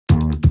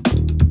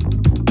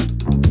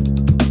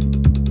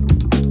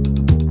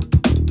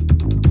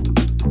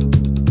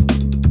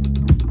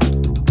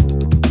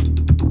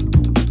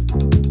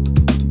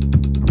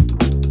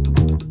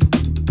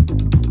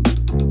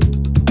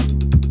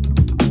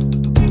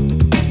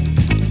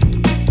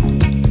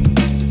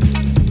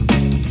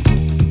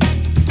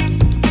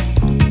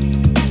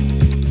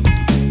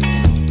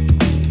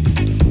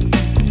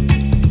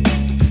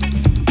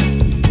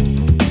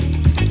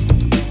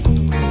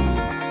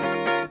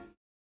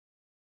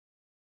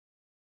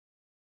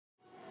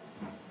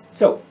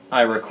So,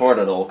 I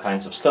recorded all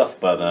kinds of stuff,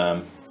 but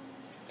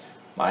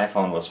my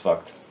iPhone was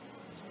fucked.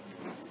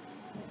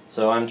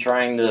 So I'm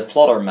trying the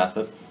plotter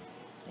method.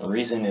 The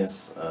reason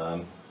is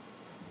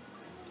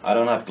I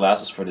don't have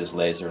glasses for this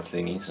laser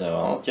thingy, so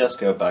I'll just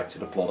go back to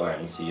the plotter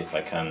and see if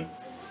I can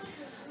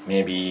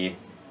maybe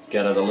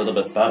get it a little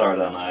bit better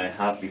than I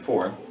had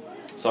before.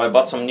 So I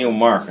bought some new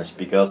markers,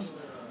 because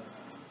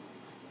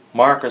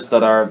markers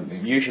that are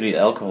usually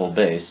alcohol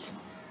based,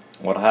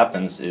 what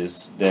happens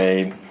is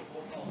I'm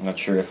not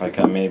sure if I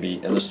can maybe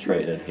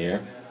illustrate it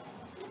here.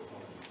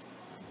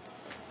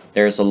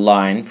 There's a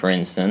line, for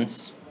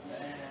instance,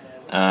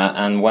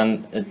 and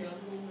when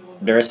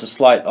there is a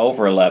slight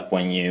overlap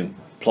when you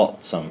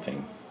plot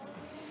something.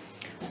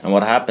 And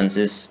what happens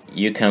is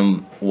you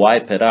can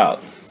wipe it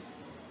out.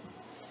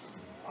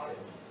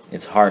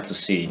 It's hard to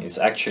see. It's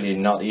actually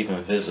not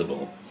even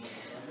visible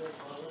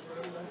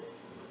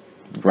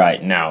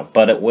right now,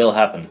 but it will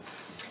happen.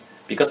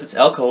 Because it's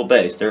alcohol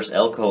based, there's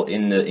alcohol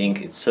in the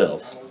ink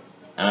itself.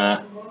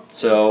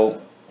 So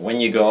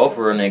when you go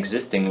over an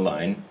existing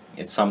line,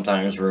 it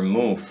sometimes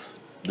removes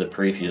the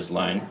previous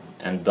line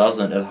and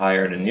doesn't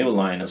adhere the new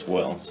line as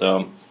well.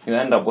 So you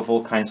end up with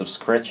all kinds of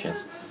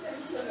scratches.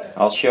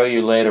 I'll show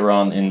you later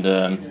on in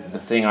the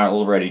thing I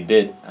already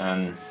did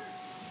and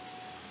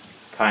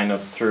kind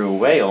of threw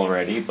away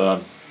already,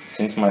 but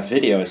since my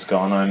video is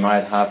gone, I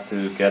might have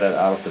to get it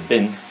out of the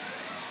bin,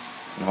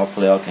 and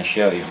hopefully I can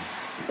show you.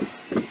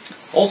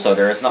 Also,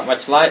 there is not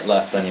much light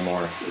left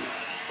anymore.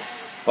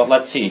 But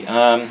let's see.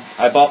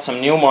 I bought some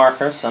new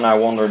markers, and I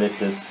wondered if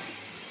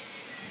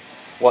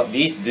what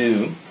these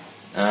do,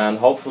 and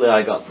hopefully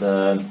I got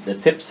the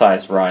tip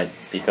size right,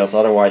 because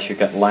otherwise you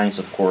get lines,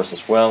 of course,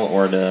 as well,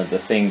 or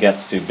the thing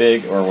gets too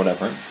big or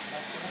whatever.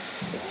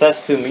 It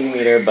says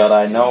 2mm, but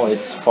I know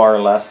it's far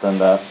less than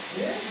that.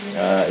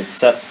 It's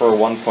set for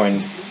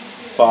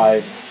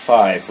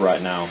 1.55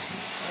 right now.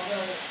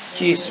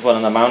 Jesus, what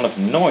an amount of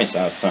noise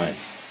outside.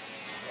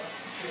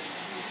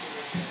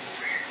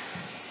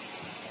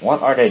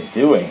 What are they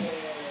doing?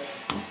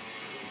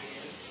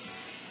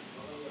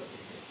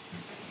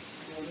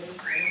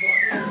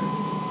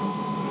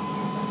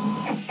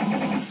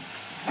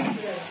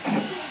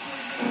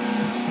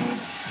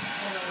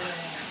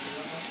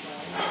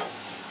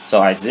 So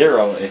I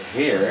zero it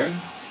here.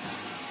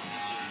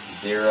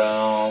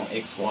 0,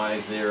 XY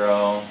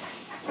 0.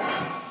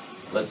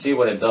 Let's see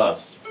what it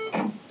does.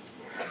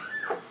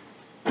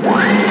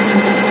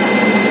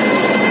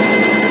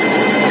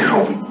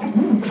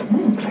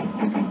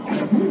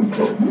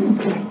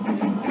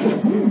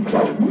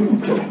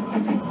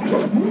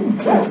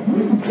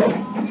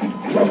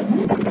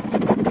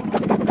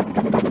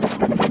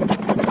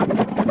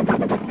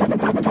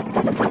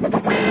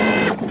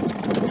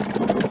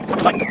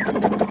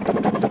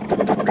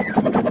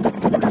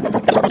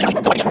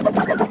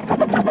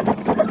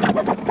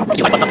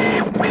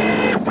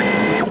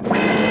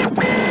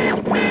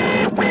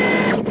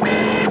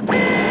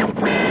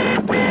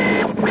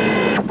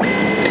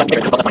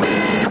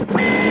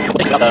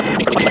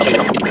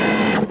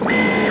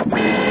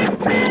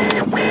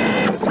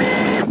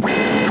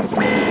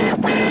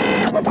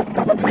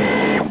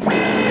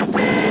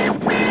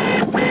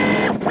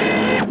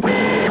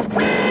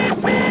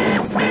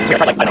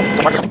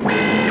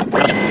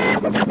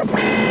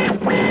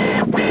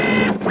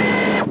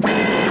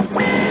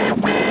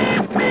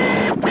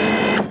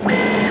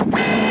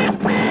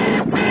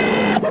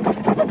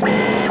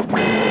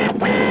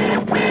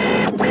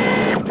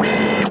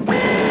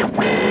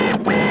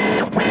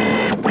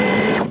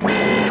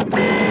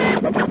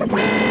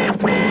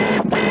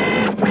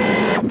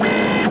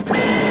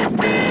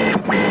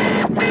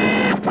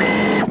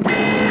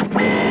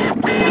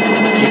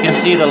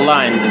 See the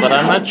lines, but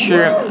I'm not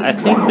sure. I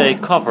think they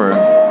cover.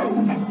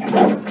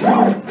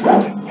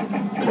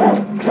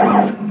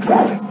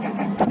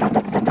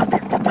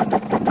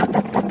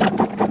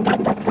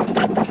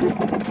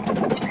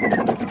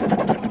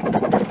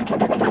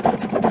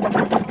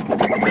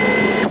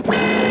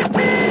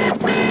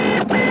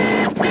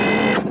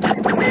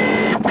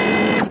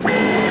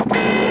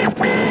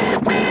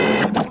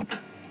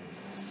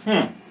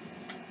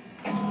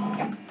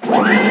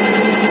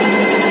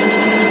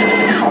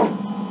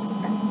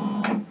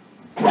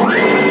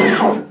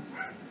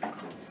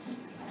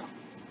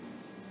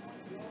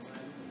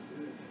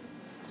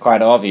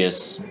 Quite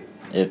obvious,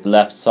 it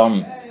left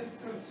some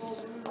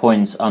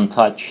points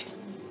untouched.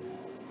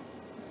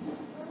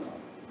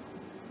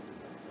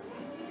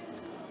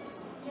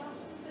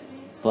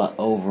 But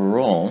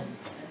overall,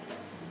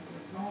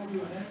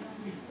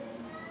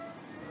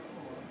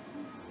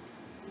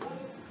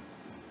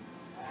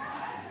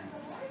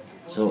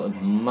 so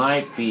it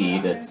might be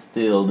that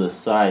still the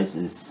size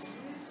is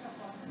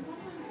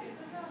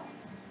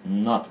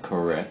not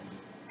correct.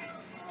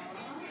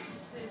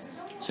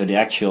 So the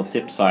actual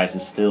tip size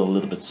is still a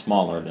little bit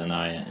smaller than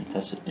I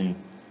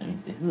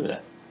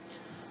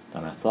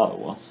thought it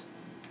was.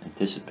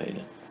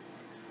 Anticipated.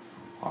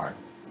 Hard.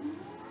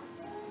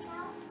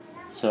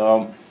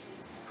 So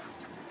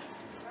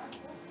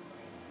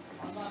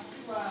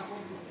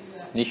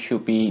This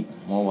should be,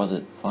 what was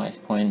it,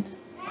 5 point,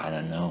 I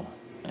don't know,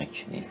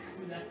 actually.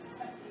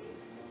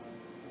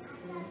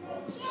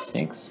 This is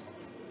 6.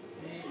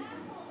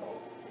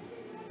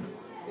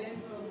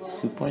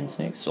 2.6,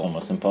 it's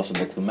almost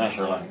impossible to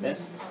measure like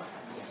this.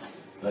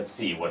 Let's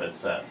see what it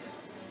said.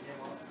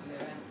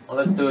 Well,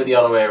 let's do it the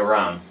other way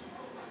around.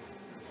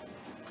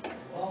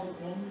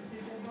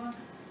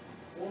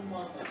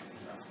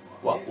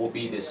 What will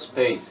be the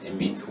space in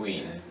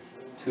between?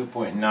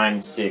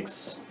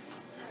 2.96.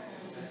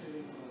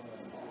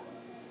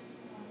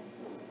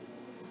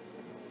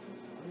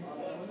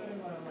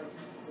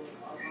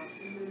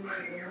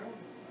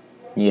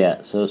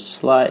 Yeah, so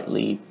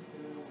slightly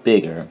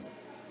bigger.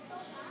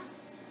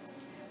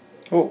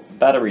 Oh,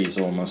 battery is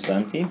almost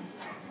empty.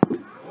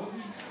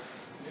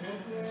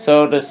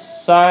 So the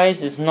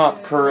size is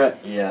not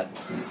correct yet.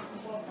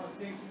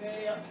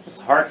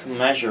 It's hard to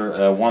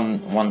measure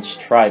one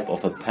stripe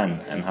of a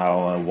pen and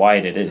how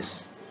wide it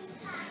is.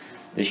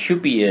 There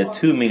should be a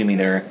 2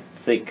 mm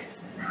thick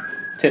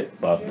tip,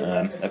 but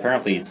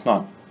apparently it's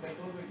not.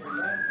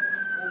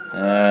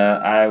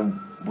 I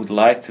would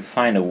like to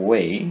find a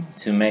way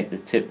to make the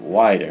tip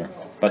wider,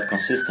 but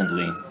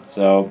consistently.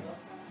 So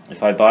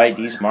if I buy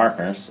these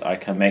markers, I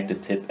can make the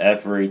tip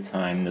every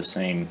time the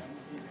same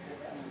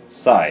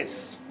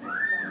size.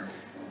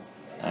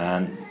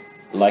 And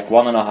like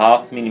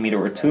 1.5 mm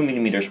or 2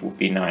 mm would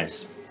be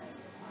nice.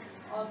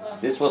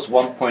 This was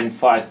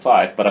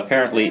 1.55, but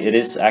apparently it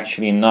is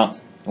actually not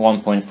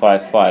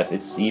 1.55,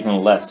 it's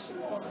even less.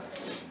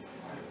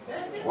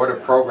 Or the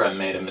program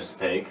made a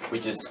mistake,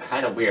 which is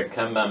kind of weird.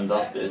 Kanban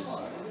does this.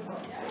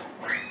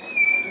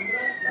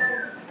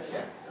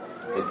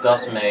 It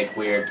does make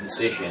weird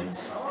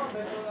decisions.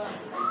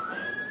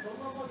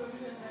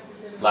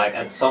 Like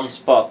at some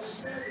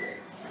spots,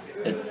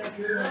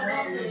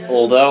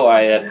 although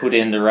I put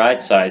in the right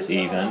size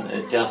even,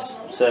 it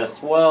just says,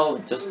 well,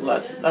 just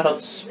let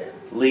us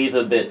leave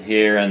a bit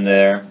here and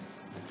there.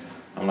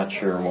 I'm not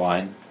sure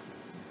why.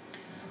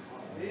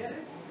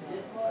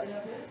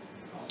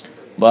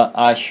 But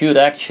I should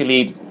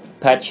actually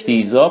patch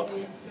these up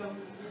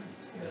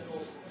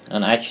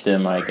and etch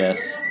them, I guess.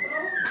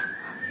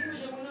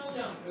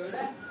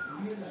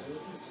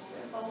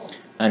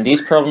 And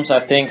these problems, I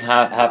think,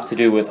 have to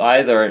do with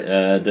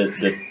either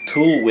the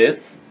tool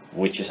width,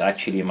 which is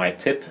actually my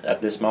tip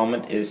at this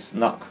moment, is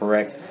not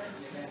correct,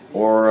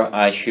 or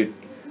I should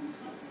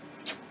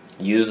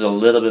use a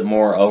little bit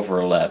more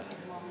overlap.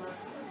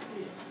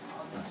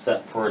 It's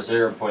set for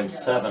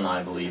 0.7,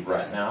 I believe,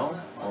 right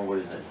now, or what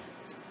is it?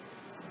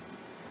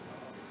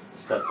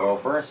 Step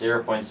over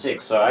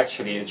 0.6, so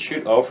actually it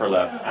should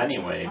overlap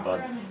anyway,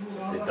 but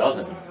it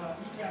doesn't.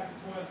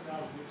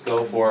 Let's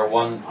go for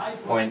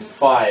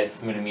 1.5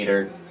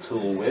 mm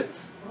tool width.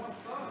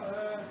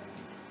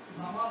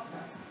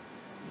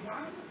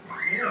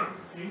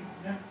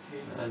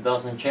 It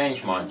doesn't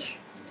change much.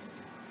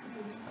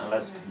 And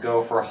let's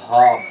go for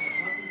half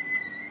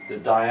the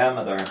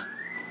diameter.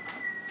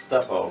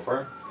 Step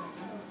over.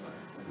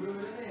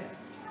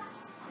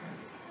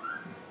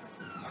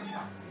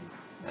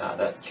 Yeah,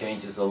 that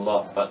changes a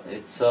lot, but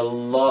it's a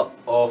lot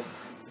of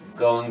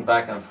going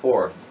back and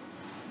forth.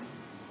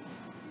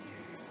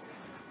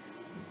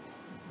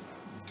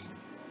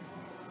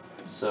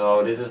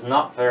 So this is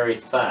not very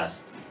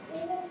fast.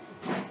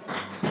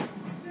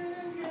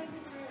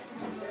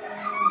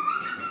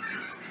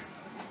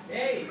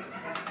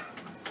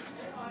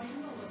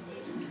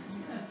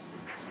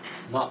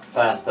 Not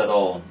fast at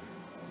all.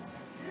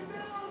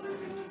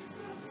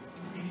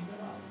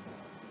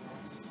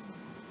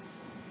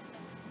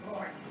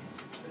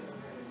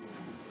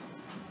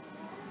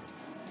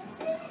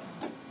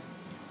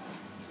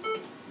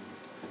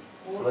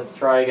 So let's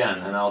try again,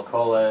 and I'll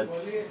call it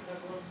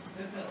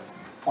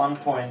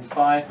 1.5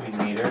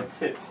 mm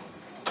tip.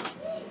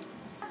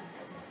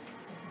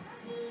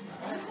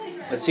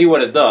 Let's see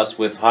what it does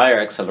with higher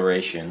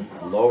acceleration,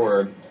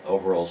 lower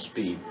overall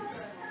speed,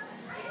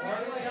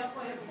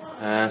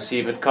 and see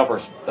if it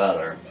covers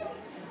better.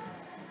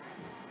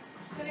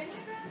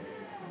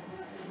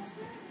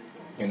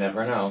 You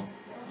never know.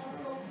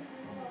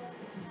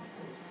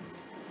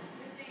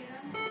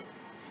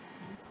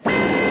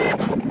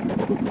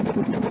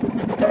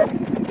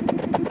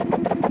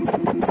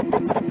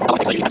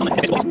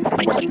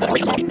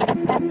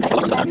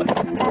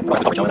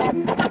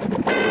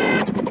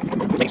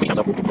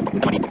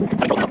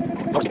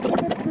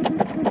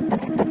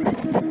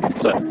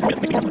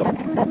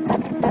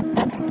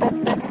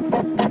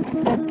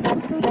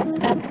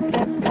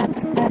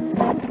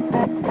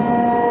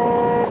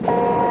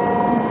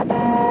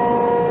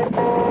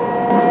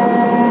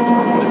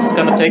 This is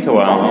gonna take a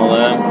while.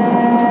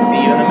 I'll see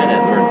you in a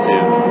minute or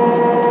two.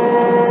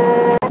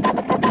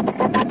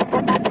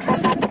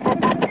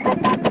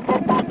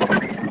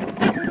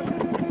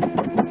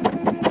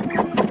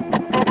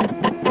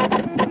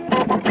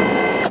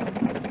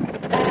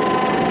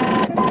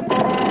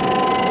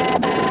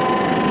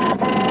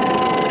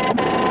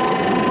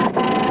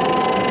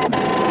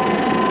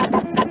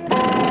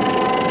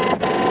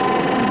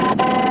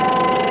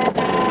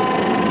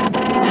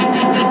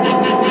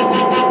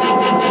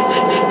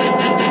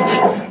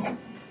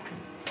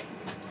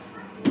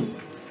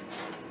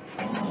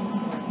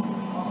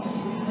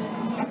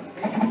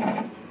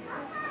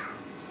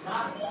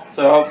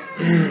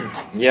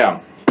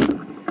 yeah,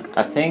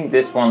 I think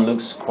this one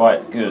looks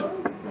quite good.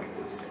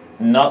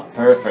 Not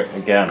perfect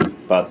again,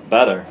 but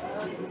better.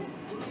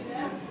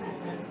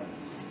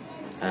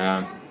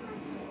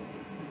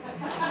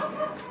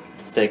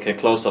 Let's take a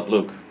close-up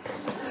look,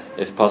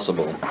 if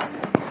possible.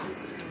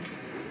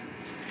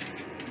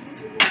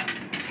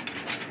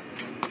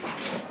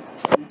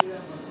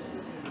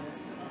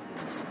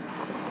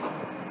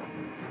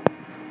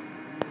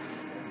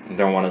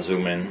 Don't want to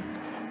zoom in.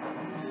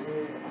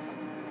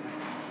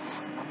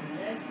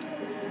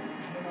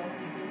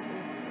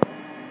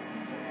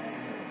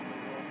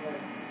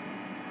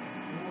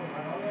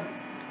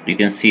 You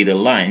can see the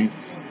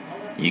lines.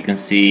 You can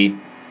see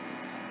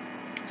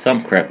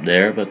some crap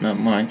there, but not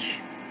much.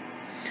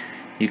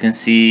 You can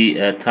see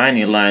a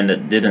tiny line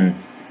that didn't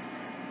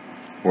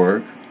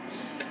work.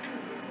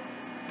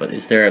 But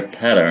is there a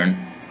pattern?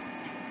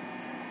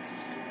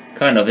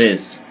 Kind of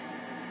is.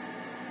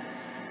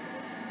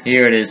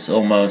 Here it is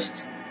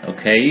almost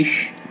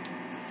okay-ish.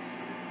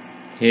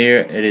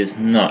 Here it is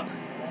not.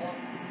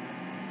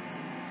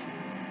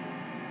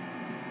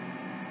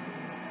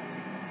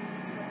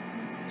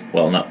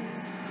 Well, not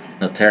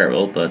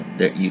terrible, but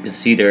there, you can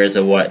see there is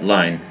a white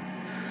line.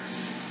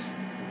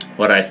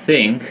 What I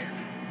think,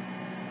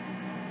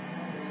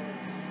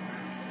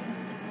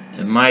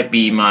 it might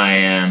be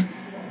my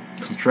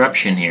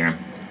contraption here.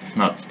 It's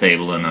not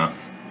stable enough.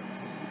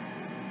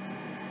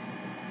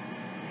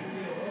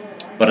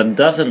 But it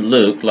doesn't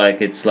look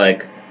like it's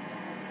like,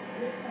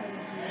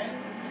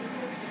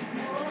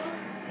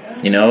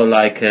 you know,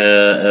 like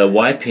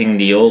wiping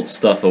the old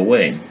stuff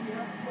away.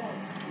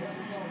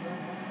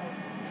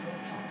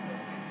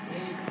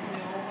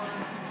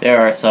 There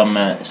are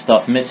some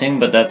stuff missing,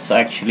 but that's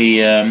actually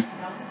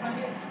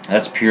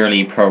that's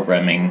purely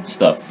programming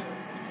stuff.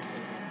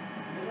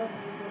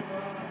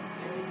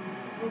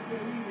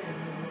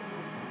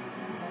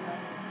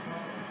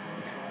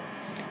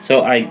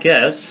 So I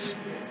guess,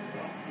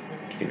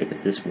 if you look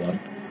at this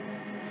one,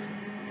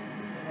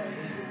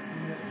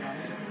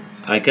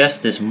 I guess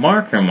this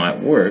marker might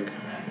work.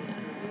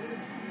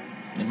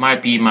 It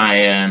might be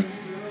my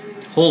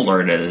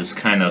holder that is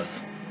kind of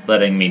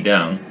letting me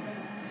down.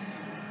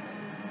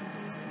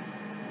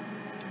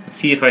 Let's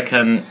see if I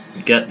can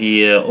get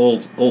the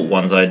old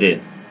ones I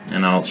did,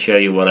 and I'll show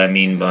you what I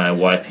mean by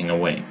wiping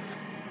away.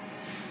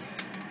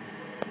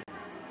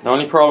 The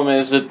only problem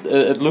is it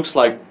looks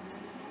like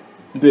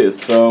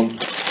this, so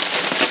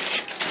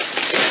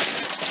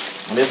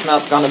it's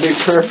not gonna be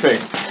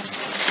perfect.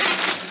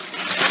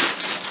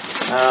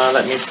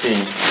 Let me see.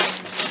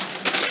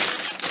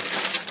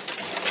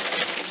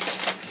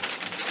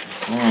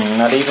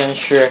 Not even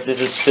sure if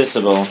this is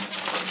visible.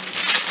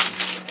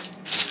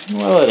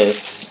 Well, it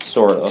is,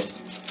 sort of.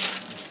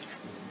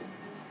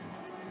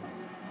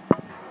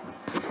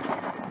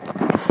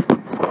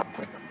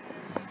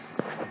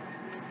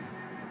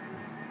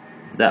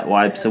 That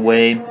wipes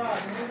away,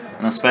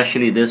 and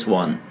especially this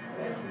one.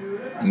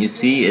 You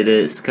see, it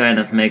is kind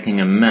of making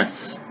a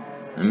mess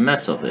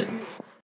of it.